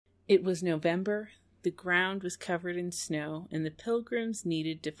It was November, the ground was covered in snow, and the Pilgrims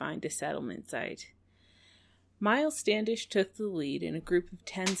needed to find a settlement site. Miles Standish took the lead, and a group of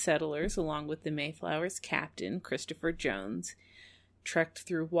 10 settlers, along with the Mayflower's captain, Christopher Jones, trekked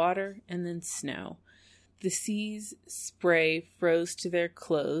through water and then snow. The sea's spray froze to their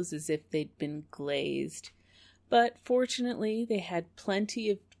clothes as if they'd been glazed, but fortunately they had plenty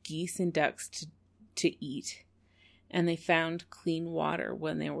of geese and ducks to eat, and they found clean water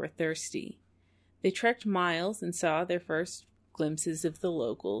when they were thirsty. They trekked miles and saw their first glimpses of the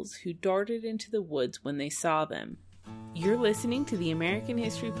locals, who darted into the woods when they saw them. You're listening to the American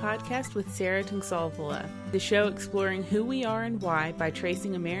History Podcast with Sarah Tungsalvola, the show exploring who we are and why by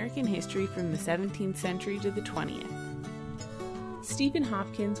tracing American history from the 17th century to the 20th. Stephen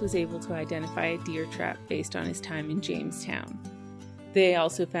Hopkins was able to identify a deer trap based on his time in Jamestown. They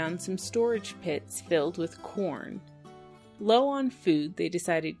also found some storage pits filled with corn. Low on food, they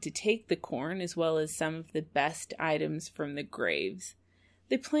decided to take the corn as well as some of the best items from the graves.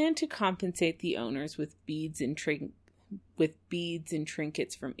 They planned to compensate the owners with beads and trinkets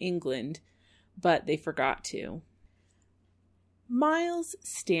from England, but they forgot to. Miles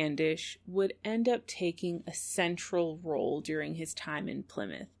Standish would end up taking a central role during his time in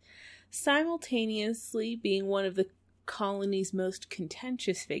Plymouth, simultaneously being one of the colony's most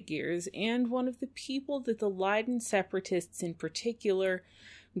contentious figures and one of the people that the Leiden separatists in particular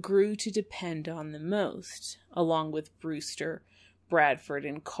grew to depend on the most, along with Brewster, Bradford,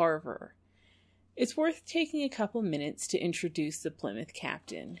 and Carver. It's worth taking a couple minutes to introduce the Plymouth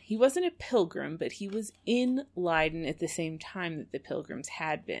captain. He wasn't a pilgrim, but he was in Leiden at the same time that the Pilgrims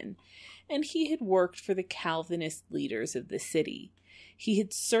had been, and he had worked for the Calvinist leaders of the city. He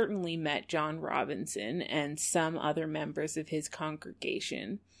had certainly met John Robinson and some other members of his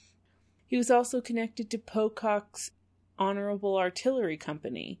congregation. He was also connected to Pocock's Honorable Artillery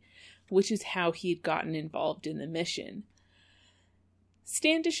Company, which is how he had gotten involved in the mission.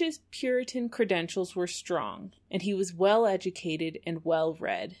 Standish's Puritan credentials were strong, and he was well educated and well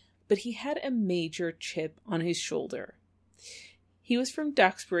read, but he had a major chip on his shoulder. He was from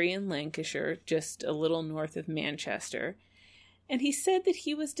Duxbury in Lancashire, just a little north of Manchester, and he said that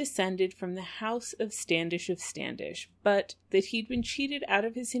he was descended from the house of Standish, but that he'd been cheated out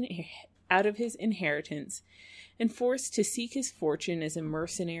of his inheritance and forced to seek his fortune as a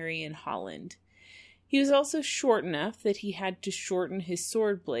mercenary in Holland. He was also short enough that he had to shorten his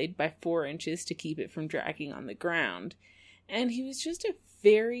sword blade by 4 inches to keep it from dragging on the ground, and he was just a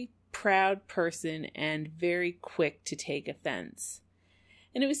very proud person and very quick to take offense.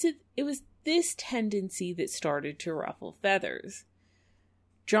 And it was this tendency that started to ruffle feathers.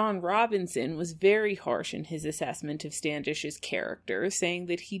 John Robinson was very harsh in his assessment of Standish's character, saying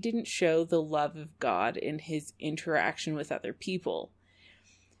that he didn't show the love of God in his interaction with other people.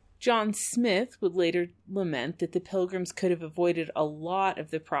 John Smith would later lament that the Pilgrims could have avoided a lot of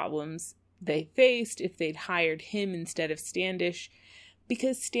the problems they faced if they'd hired him instead of Standish,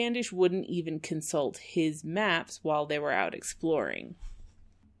 because Standish wouldn't even consult his maps while they were out exploring.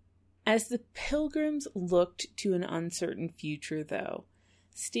 As the Pilgrims looked to an uncertain future, though,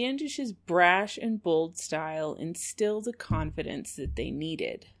 Standish's brash and bold style instilled a confidence that they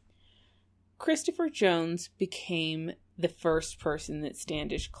needed. Christopher Jones became the first person that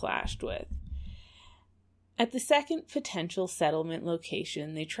Standish clashed with. At the second potential settlement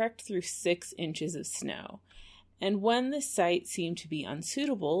location, they trekked through 6 inches of snow, and when the site seemed to be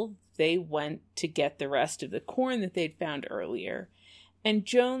unsuitable, they went to get the rest of the corn that they'd found earlier, and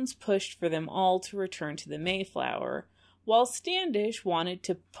Jones pushed for them all to return to the Mayflower, while Standish wanted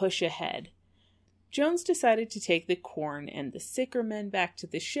to push ahead. Jones decided to take the corn and the sicker men back to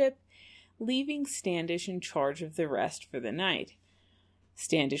the ship, leaving Standish in charge of the rest for the night.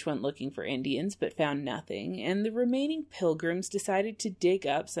 Standish went looking for Indians but found nothing, and the remaining Pilgrims decided to dig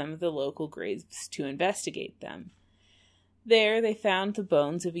up some of the local graves to investigate them. There they found the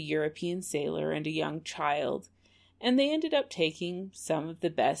bones of a European sailor and a young child, and they ended up taking some of the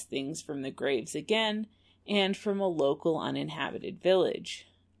best things from the graves again, and from a local uninhabited village.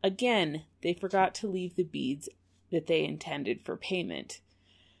 Again, they forgot to leave the beads that they intended for payment.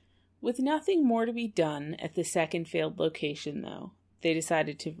 With nothing more to be done at the second failed location, though, they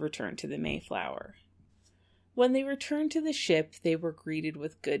decided to return to the Mayflower. When they returned to the ship, they were greeted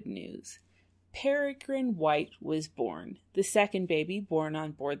with good news. Peregrine White was born, the second baby born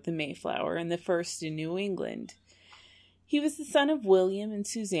on board the Mayflower and the first in New England. He was the son of William and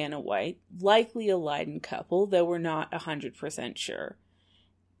Susanna White, likely a Leiden couple, though we're not 100% sure.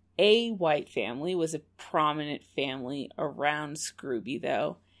 A White family was a prominent family around Scrooby,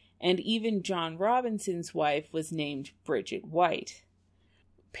 though, and even John Robinson's wife was named Bridget White.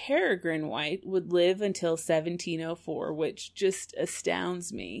 Peregrine White would live until 1704, which just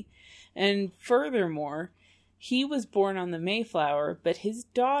astounds me. And furthermore, he was born on the Mayflower, but his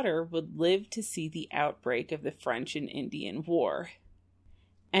daughter would live to see the outbreak of the French and Indian War.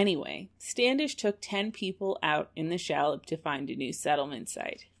 Anyway, Standish took 10 people out in the shallop to find a new settlement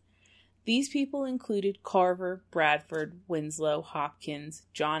site. These people included Carver, Bradford, Winslow, Hopkins,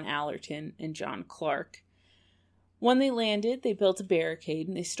 John Allerton, and John Clark. When they landed, they built a barricade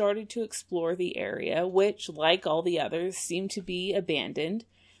and they started to explore the area, which, like all the others, seemed to be abandoned,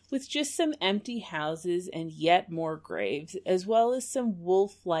 with just some empty houses and yet more graves, as well as some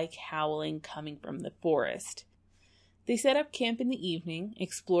wolf-like howling coming from the forest. They set up camp in the evening,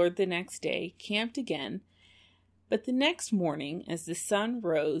 explored the next day, camped again, but the next morning, as the sun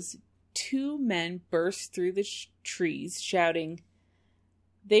rose, 2 men burst through the trees, shouting,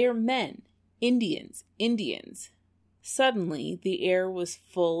 "They are men! Indians! Indians!" Suddenly, the air was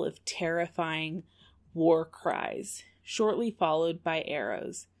full of terrifying war cries, shortly followed by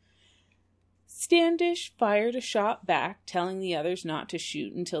arrows. Standish fired a shot back, telling the others not to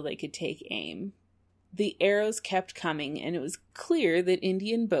shoot until they could take aim. The arrows kept coming, and it was clear that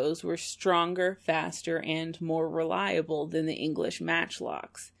Indian bows were stronger, faster, and more reliable than the English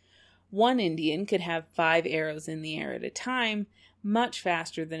matchlocks. One Indian could have 5 arrows in the air at a time, much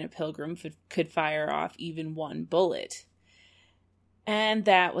faster than a pilgrim could fire off even 1 bullet. And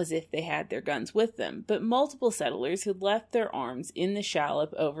that was if they had their guns with them, but multiple settlers had left their arms in the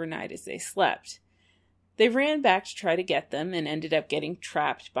shallop overnight as they slept. They ran back to try to get them and ended up getting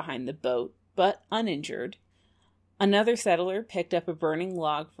trapped behind the boat, but uninjured. Another settler picked up a burning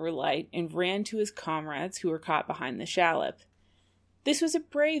log for light and ran to his comrades who were caught behind the shallop. This was a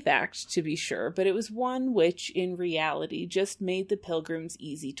brave act, to be sure, but it was one which, in reality, just made the Pilgrims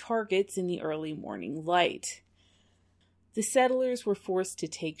easy targets in the early morning light. The settlers were forced to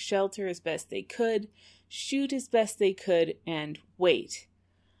take shelter as best they could, shoot as best they could, and wait.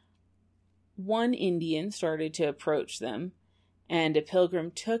 One Indian started to approach them, and a Pilgrim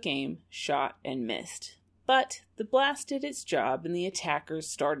took aim, shot, and missed. But the blast did its job, and the attackers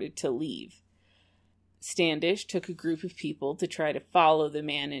started to leave. Standish took a group of people to try to follow the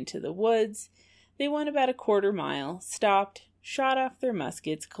man into the woods. They went about a quarter mile, stopped, shot off their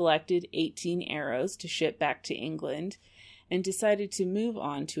muskets, collected 18 arrows to ship back to England, and decided to move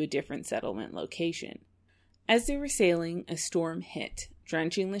on to a different settlement location. As they were sailing, a storm hit,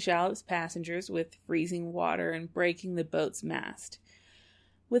 drenching the shallop's passengers with freezing water and breaking the boat's mast.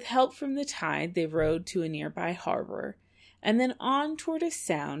 With help from the tide, they rowed to a nearby harbor, and then on toward a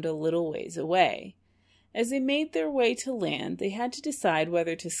sound a little ways away. As they made their way to land, they had to decide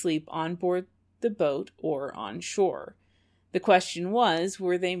whether to sleep on board the boat or on shore. The question was,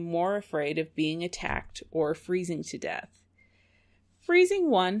 were they more afraid of being attacked or freezing to death? Freezing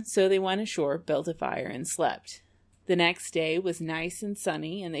won, so they went ashore, built a fire, and slept. The next day was nice and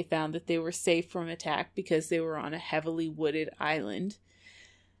sunny, and they found that they were safe from attack because they were on a heavily wooded island.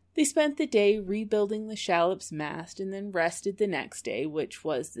 They spent the day rebuilding the shallop's mast and then rested the next day, which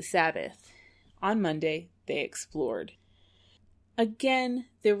was the Sabbath. On Monday, they explored. Again,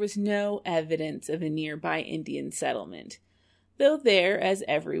 there was no evidence of a nearby Indian settlement, though there, as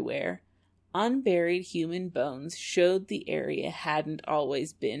everywhere, unburied human bones showed the area hadn't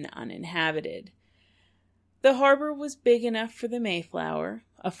always been uninhabited. The harbor was big enough for the Mayflower.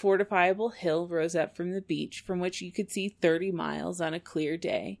 A fortifiable hill rose up from the beach, from which you could see 30 miles on a clear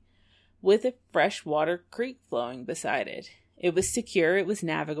day, with a freshwater creek flowing beside it. It was secure, it was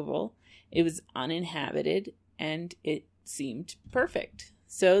navigable, it was uninhabited, and it seemed perfect.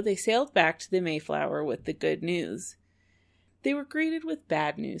 So they sailed back to the Mayflower with the good news. They were greeted with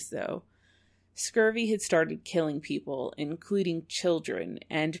bad news, though. Scurvy had started killing people, including children,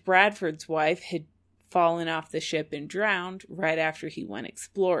 and Bradford's wife had fallen off the ship and drowned right after he went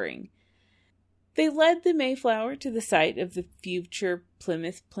exploring. They led the Mayflower to the site of the future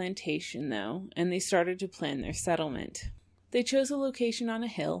Plymouth plantation, though, and they started to plan their settlement. They chose a location on a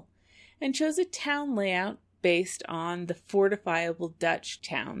hill, and chose a town layout based on the fortifiable Dutch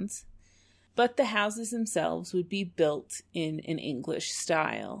towns, but the houses themselves would be built in an English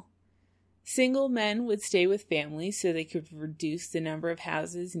style. Single men would stay with families so they could reduce the number of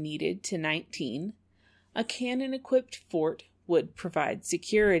houses needed to 19. A cannon-equipped fort would provide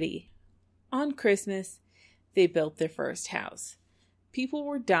security. On Christmas, they built their first house. People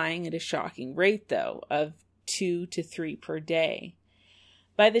were dying at a shocking rate, though, of 2 to 3 per day.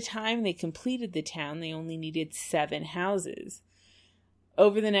 By the time they completed the town, they only needed 7 houses.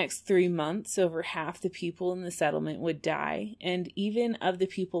 Over the next 3 months, over half the people in the settlement would die, and even of the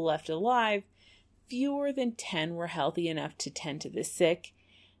people left alive, fewer than 10 were healthy enough to tend to the sick,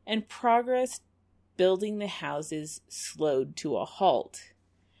 and progress building the houses slowed to a halt.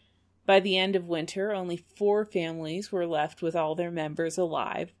 By the end of winter, only 4 families were left with all their members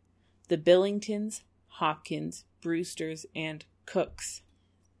alive: the Billingtons, Hopkins, Brewsters, and Cooks.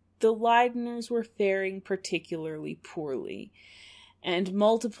 The Leideners were faring particularly poorly, and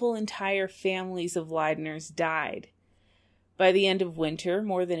multiple entire families of Leideners died. By the end of winter,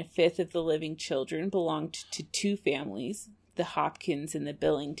 more than 1/5 of the living children belonged to 2 families, the Hopkins and the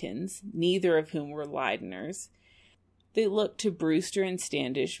Billingtons, neither of whom were Leideners. They looked to Brewster and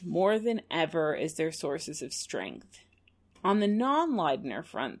Standish more than ever as their sources of strength. On the non-Leidener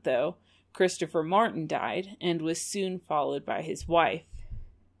front, though, Christopher Martin died and was soon followed by his wife.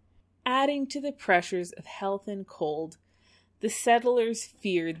 Adding to the pressures of health and cold, the settlers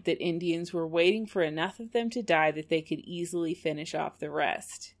feared that Indians were waiting for enough of them to die that they could easily finish off the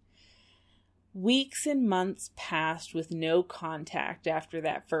rest. Weeks and months passed with no contact after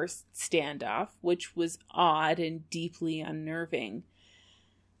that first standoff, which was odd and deeply unnerving.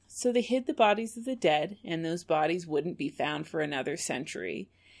 So they hid the bodies of the dead, and those bodies wouldn't be found for another century.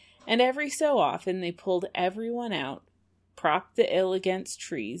 And every so often they pulled everyone out, propped the ill against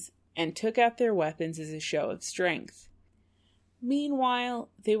trees, and took out their weapons as a show of strength. Meanwhile,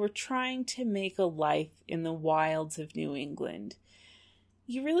 they were trying to make a life in the wilds of New England.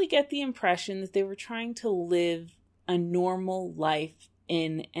 You really get the impression that they were trying to live a normal life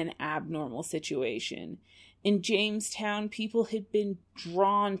in an abnormal situation. In Jamestown, people had been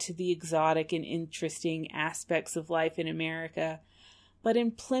drawn to the exotic and interesting aspects of life in America, but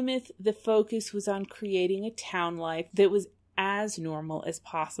in Plymouth, the focus was on creating a town life that was as normal as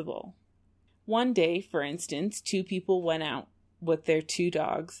possible. One day, for instance, 2 people went out with their 2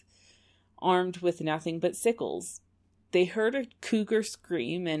 dogs, armed with nothing but sickles. They heard a cougar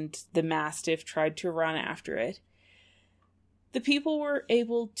scream, and the mastiff tried to run after it. The people were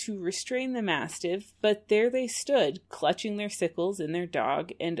able to restrain the mastiff, but there they stood, clutching their sickles and their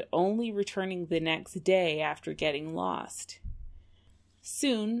dog, and only returning the next day after getting lost.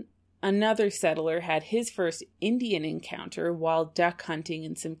 Soon, another settler had his first Indian encounter while duck hunting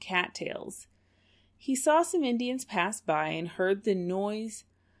in some cattails. He saw some Indians pass by and heard the noise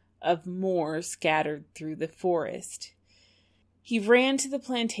of more scattered through the forest. He ran to the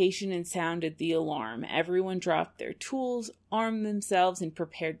plantation and sounded the alarm. Everyone dropped their tools, armed themselves, and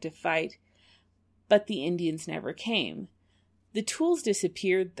prepared to fight, but the Indians never came. The tools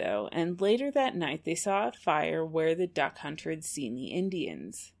disappeared, though, and later that night they saw a fire where the duck hunter had seen the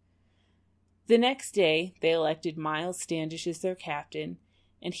Indians. The next day, they elected Miles Standish as their captain,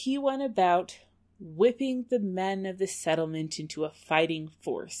 and he went about whipping the men of the settlement into a fighting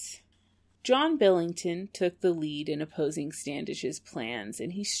force. John Billington took the lead in opposing Standish's plans,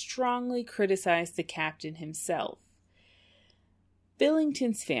 and he strongly criticized the captain himself.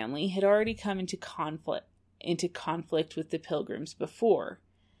 Billington's family had already come into conflict with the Pilgrims before.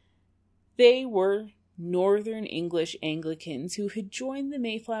 They were Northern English Anglicans who had joined the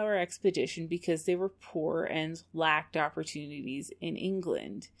Mayflower expedition because they were poor and lacked opportunities in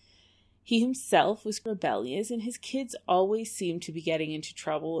England. He himself was rebellious, and his kids always seemed to be getting into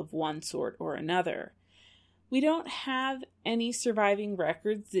trouble of one sort or another. We don't have any surviving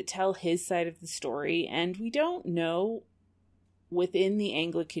records that tell his side of the story, and we don't know within the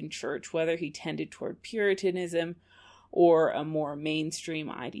Anglican Church whether he tended toward Puritanism or a more mainstream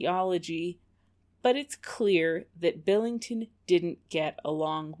ideology, but it's clear that Billington didn't get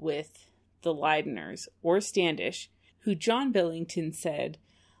along with the Leideners or Standish, who John Billington said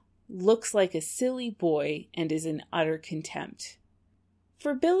looks like a silly boy and is in utter contempt.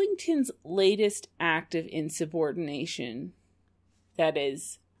 For Billington's latest act of insubordination, that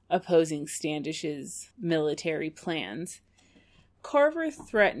is, opposing Standish's military plans, Carver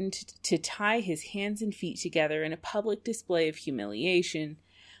threatened to tie his hands and feet together in a public display of humiliation,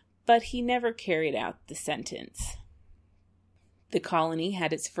 but he never carried out the sentence. The colony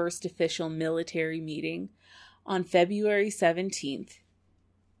had its first official military meeting on February 17th,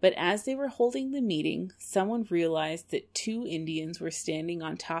 but as they were holding the meeting, someone realized that 2 Indians were standing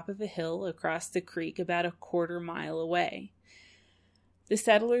on top of a hill across the creek about a 1/4 mile away. The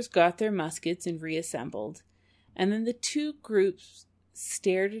settlers got their muskets and reassembled, and then the 2 groups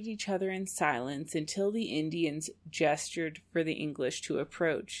stared at each other in silence until the Indians gestured for the English to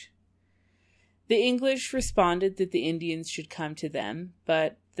approach. The English responded that the Indians should come to them,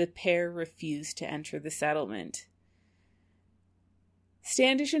 but the pair refused to enter the settlement.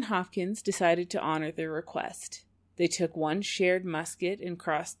 Standish and Hopkins decided to honor their request. They took one shared musket and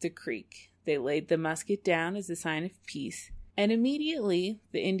crossed the creek. They laid the musket down as a sign of peace, and immediately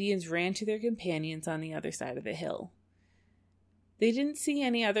the Indians ran to their companions on the other side of the hill. They didn't see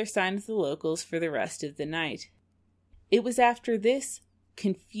any other sign of the locals for the rest of the night. It was after this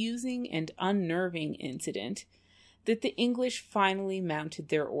confusing and unnerving incident that the English finally mounted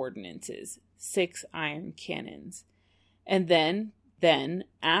their ordnances, 6 iron cannons. And then,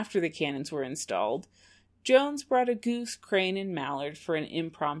 after the cannons were installed, Jones brought a goose, crane, and mallard for an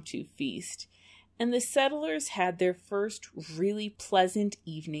impromptu feast, and the settlers had their first really pleasant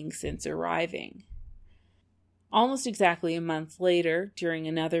evening since arriving. Almost exactly a month later, during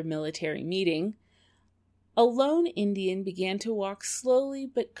another military meeting, a lone Indian began to walk slowly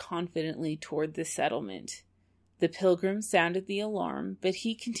but confidently toward the settlement. The Pilgrims sounded the alarm, but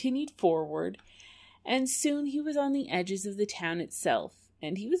he continued forward, and soon he was on the edges of the town itself,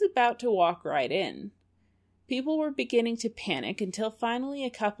 and he was about to walk right in. People were beginning to panic until finally a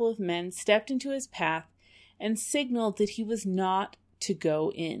couple of men stepped into his path and signaled that he was not to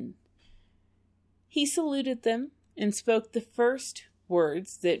go in. He saluted them and spoke the first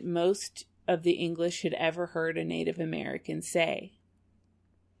words that most of the English had ever heard a Native American say.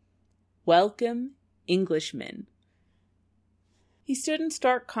 "Welcome, Englishmen." He stood in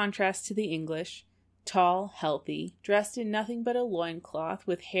stark contrast to the English, tall, healthy, dressed in nothing but a loincloth,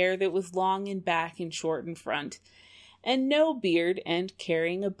 with hair that was long in back and short in front, and no beard, and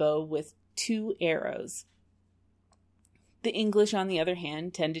carrying a bow with 2 arrows. The English, on the other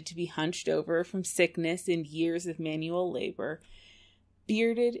hand, tended to be hunched over from sickness and years of manual labor,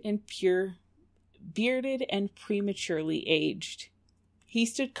 bearded and prematurely aged. He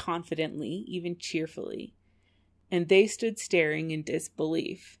stood confidently, even cheerfully, and they stood staring in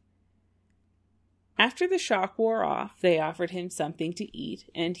disbelief. After the shock wore off, they offered him something to eat,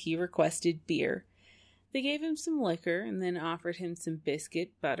 and he requested beer. They gave him some liquor, and then offered him some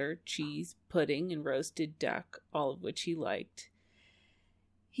biscuit, butter, cheese, pudding, and roasted duck, all of which he liked.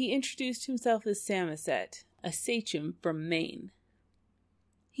 He introduced himself as Samoset, a sachem from Maine.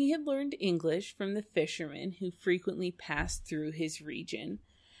 He had learned English from the fishermen who frequently passed through his region,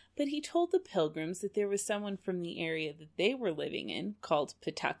 but he told the Pilgrims that there was someone from the area that they were living in, called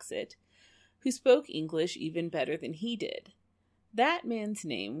Patuxet, who spoke English even better than he did. That man's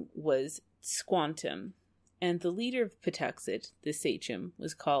name was Squantum, and the leader of Patuxet, the sachem,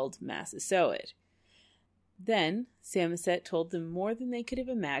 was called Massasoit. Then Samoset told them more than they could have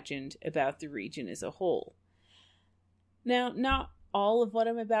imagined about the region as a whole. Now, not all of what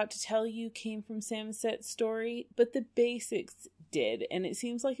I'm about to tell you came from Samoset's story, but the basics did, and it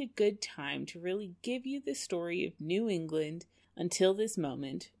seems like a good time to really give you the story of New England until this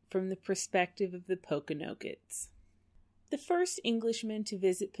moment from the perspective of the Pokanokets. The first Englishmen to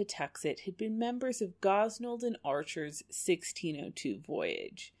visit Patuxet had been members of Gosnold and Archer's 1602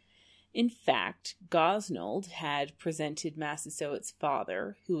 voyage. In fact, Gosnold had presented Massasoit's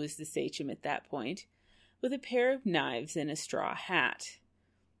father, who was the sachem at that point, with a pair of knives and a straw hat.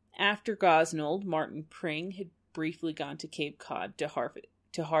 After Gosnold, Martin Pring had briefly gone to Cape Cod to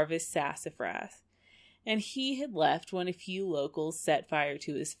harvest sassafras, and he had left when a few locals set fire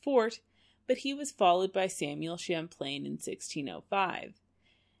to his fort, but he was followed by Samuel Champlain in 1605.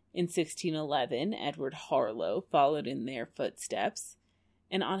 In 1611, Edward Harlow followed in their footsteps,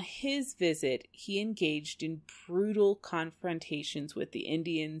 and on his visit, he engaged in brutal confrontations with the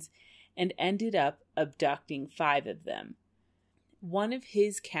Indians and ended up abducting 5 of them. One of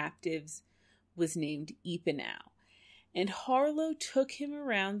his captives was named Epinow, and Harlow took him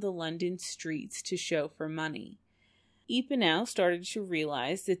around the London streets to show for money. Epinow started to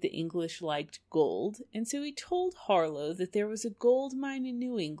realize that the English liked gold, and so he told Harlow that there was a gold mine in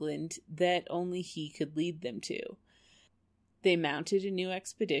New England that only he could lead them to. They mounted a new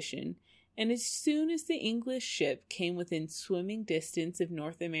expedition, and as soon as the English ship came within swimming distance of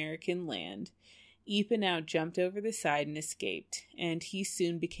North American land, Epinow jumped over the side and escaped, and he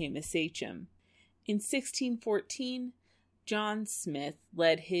soon became a sachem. In 1614, John Smith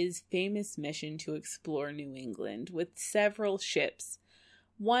led his famous mission to explore New England with several ships,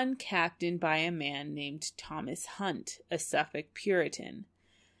 one captained by a man named Thomas Hunt, a Suffolk Puritan.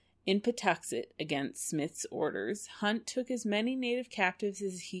 In Patuxet, against Smith's orders, Hunt took as many native captives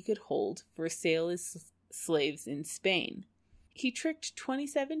as he could hold for sale as slaves in Spain. He tricked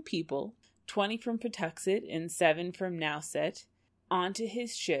 27 people, 20 from Patuxet and 7 from Nauset, onto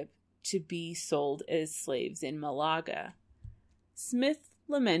his ship to be sold as slaves in Malaga. Smith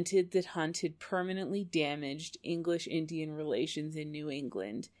lamented that Hunt had permanently damaged English-Indian relations in New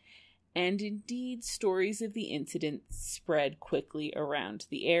England, and indeed stories of the incident spread quickly around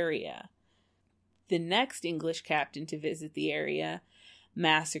the area. The next English captain to visit the area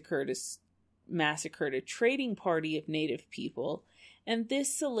massacred a trading party of native people, and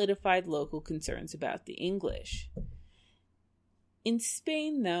this solidified local concerns about the English. In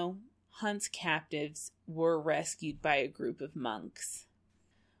Spain, though, Hunt's captives were rescued by a group of monks.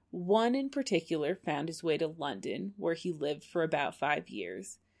 One in particular found his way to London, where he lived for about 5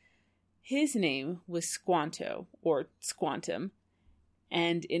 years. His name was Squanto, or Squantum,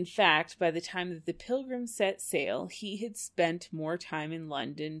 and in fact, by the time that the Pilgrims set sail, he had spent more time in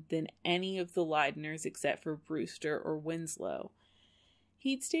London than any of the Leideners except for Brewster or Winslow.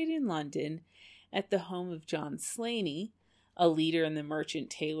 He'd stayed in London at the home of John Slaney, a leader in the merchant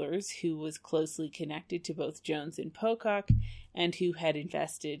tailors who was closely connected to both Jones and Pocock and who had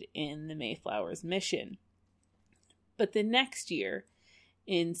invested in the Mayflower's mission. But the next year,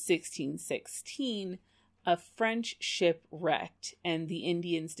 in 1616, a French ship wrecked and the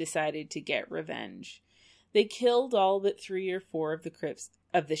Indians decided to get revenge. They killed all but 3 or 4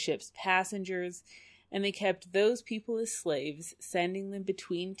 of the ship's passengers, and they kept those people as slaves, sending them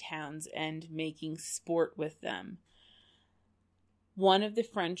between towns and making sport with them. One of the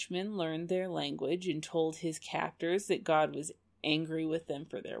Frenchmen learned their language and told his captors that God was angry with them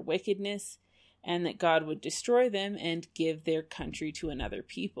for their wickedness, and that God would destroy them and give their country to another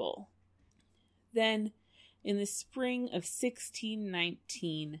people. Then, in the spring of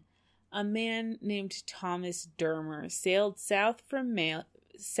 1619, a man named Thomas Dermer sailed south from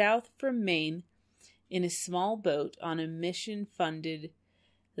Maine in a small boat on a mission funded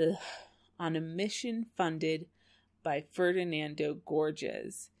by Ferdinando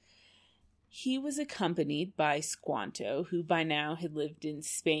Gorges. He was accompanied by Squanto, who by now had lived in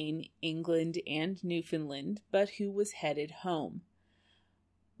Spain, England, and Newfoundland, but who was headed home.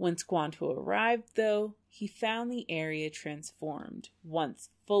 When Squanto arrived, though, he found the area transformed. Once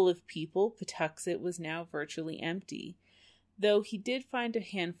full of people, Patuxet was now virtually empty, though he did find a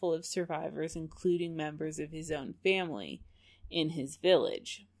handful of survivors, including members of his own family, in his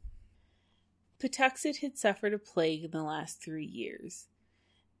village. Patuxet had suffered a plague in the last 3 years.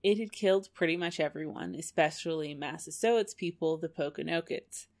 It had killed pretty much everyone, especially Massasoit's people, the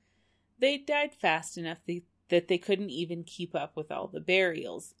Poconoquets. They died fast enough that they couldn't even keep up with all the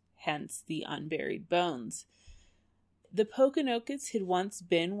burials, hence the unburied bones. The Poconoquets had once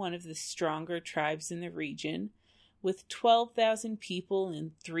been one of the stronger tribes in the region, with 12,000 people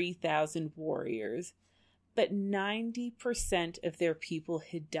and 3,000 warriors, but 90% of their people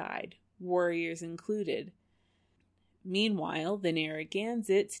had died, warriors included. Meanwhile, the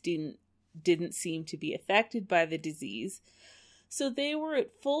Narragansetts didn't seem to be affected by the disease, so they were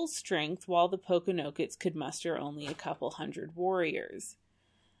at full strength while the Poconoquets could muster only a couple hundred warriors.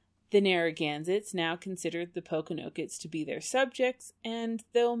 The Narragansetts now considered the Poconoquets to be their subjects, and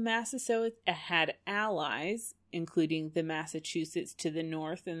though Massasoit had allies, including the Massachusetts to the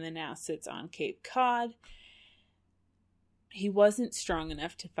north and the now sits on Cape Cod, he wasn't strong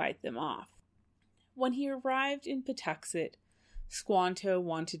enough to fight them off. When he arrived in Patuxet, Squanto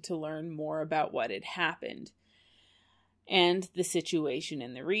wanted to learn more about what had happened and the situation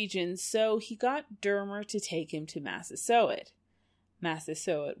in the region, so he got Dermer to take him to Massasoit.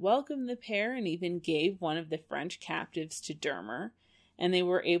 Massasoit welcomed the pair and even gave one of the French captives to Dermer, and they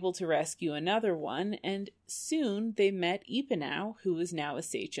were able to rescue another one, and soon they met Epinow, who was now a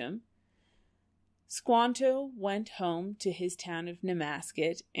sachem. Squanto went home to his town of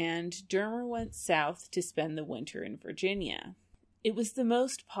Nemasket, and Dermer went south to spend the winter in Virginia. It was the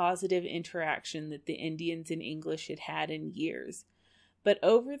most positive interaction that the Indians and English had had in years, but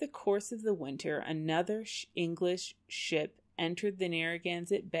over the course of the winter, another English ship entered the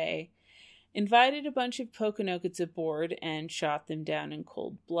Narragansett Bay, invited a bunch of Poconoquets aboard, and shot them down in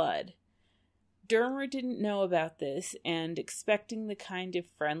cold blood. Dermer didn't know about this, and expecting the kind of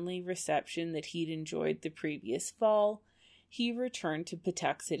friendly reception that he'd enjoyed the previous fall, he returned to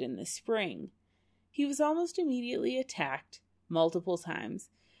Patuxet in the spring. He was almost immediately attacked, multiple times,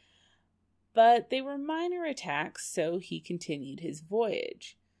 but they were minor attacks, so he continued his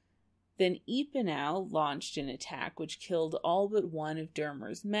voyage. Then Epinow launched an attack which killed all but one of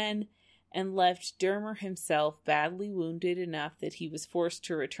Dermer's men, and left Dermer himself badly wounded enough that he was forced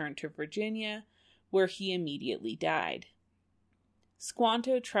to return to Virginia, where he immediately died.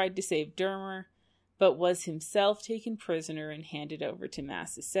 Squanto tried to save Dermer, but was himself taken prisoner and handed over to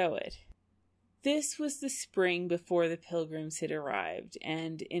Massasoit. This was the spring before the Pilgrims had arrived,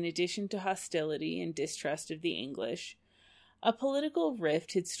 and in addition to hostility and distrust of the English, a political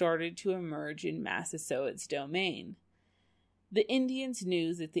rift had started to emerge in Massasoit's domain. The Indians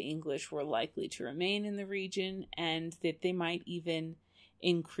knew that the English were likely to remain in the region, and that they might even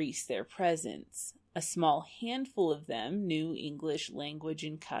increase their presence. A small handful of them knew English language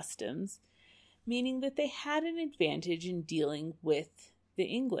and customs, meaning that they had an advantage in dealing with the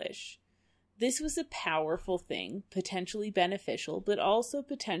English. This was a powerful thing, potentially beneficial, but also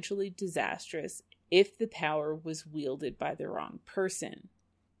potentially disastrous if the power was wielded by the wrong person.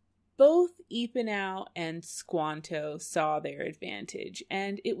 Both Epinau and Squanto saw their advantage,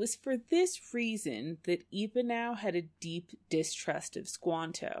 and it was for this reason that Epinau had a deep distrust of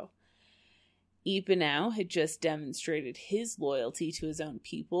Squanto. Epinau had just demonstrated his loyalty to his own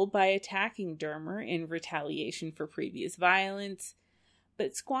people by attacking Dermer in retaliation for previous violence,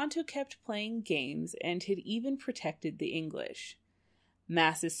 but Squanto kept playing games and had even protected the English.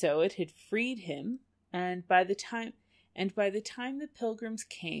 Massasoit had freed him, and by the time the Pilgrims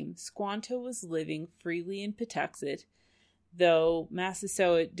came, Squanto was living freely in Patuxet, though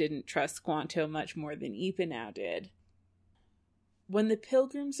Massasoit didn't trust Squanto much more than Epinau did. When the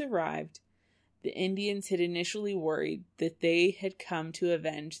Pilgrims arrived, the Indians had initially worried that they had come to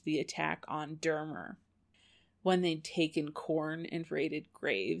avenge the attack on Dermer. When they'd taken corn and raided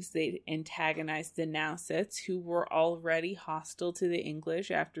graves, they'd antagonized the Nausets, who were already hostile to the English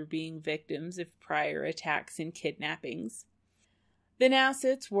after being victims of prior attacks and kidnappings. The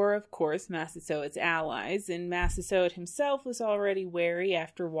Nausets were, of course, Massasoit's allies, and Massasoit himself was already wary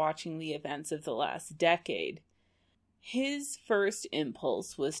after watching the events of the last decade. His first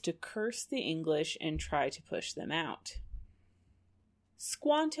impulse was to curse the English and try to push them out.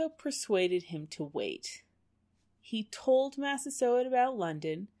 Squanto persuaded him to wait. He told Massasoit about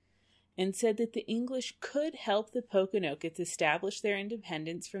London and said that the English could help the Pokanokets establish their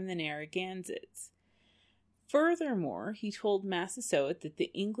independence from the Narragansetts. Furthermore, he told Massasoit that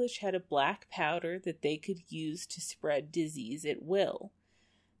the English had a black powder that they could use to spread disease at will.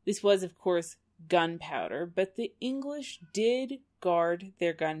 This was, of course, gunpowder, but the English did guard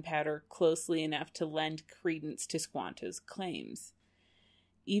their gunpowder closely enough to lend credence to Squanto's claims.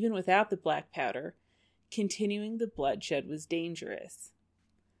 Even without the black powder, continuing the bloodshed was dangerous.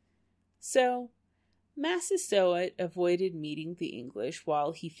 So, Massasoit avoided meeting the English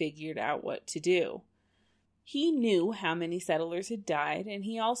while he figured out what to do. He knew how many settlers had died, and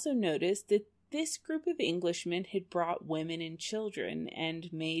he also noticed that this group of Englishmen had brought women and children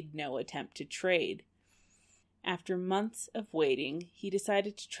and made no attempt to trade. After months of waiting, he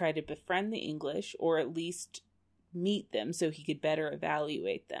decided to try to befriend the English, or at least meet them so he could better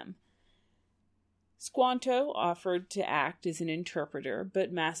evaluate them. Squanto offered to act as an interpreter,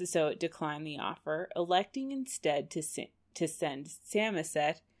 but Massasoit declined the offer, electing instead to send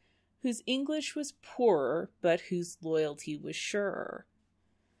Samoset, whose English was poorer but whose loyalty was surer.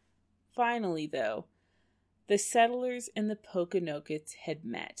 Finally, though, the settlers and the Pokanokets had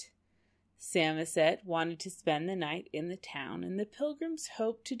met. Samoset wanted to spend the night in the town, and the Pilgrims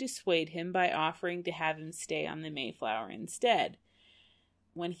hoped to dissuade him by offering to have him stay on the Mayflower instead.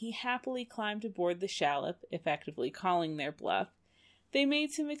 When he happily climbed aboard the shallop, effectively calling their bluff, they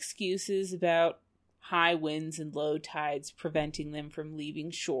made some excuses about high winds and low tides preventing them from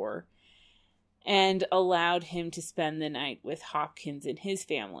leaving shore, and allowed him to spend the night with Hopkins and his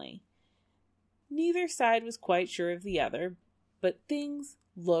family. Neither side was quite sure of the other, but things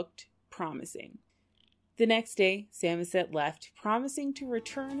looked promising. The next day, Samoset left, promising to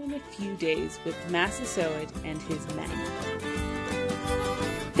return in a few days with Massasoit and his men.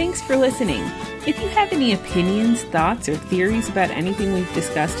 Thanks for listening. If you have any opinions, thoughts, or theories about anything we've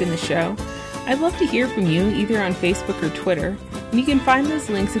discussed in the show, I'd love to hear from you either on Facebook or Twitter, and you can find those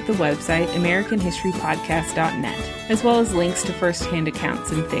links at the website AmericanHistoryPodcast.net, as well as links to first-hand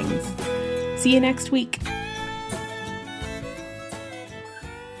accounts and things. See you next week.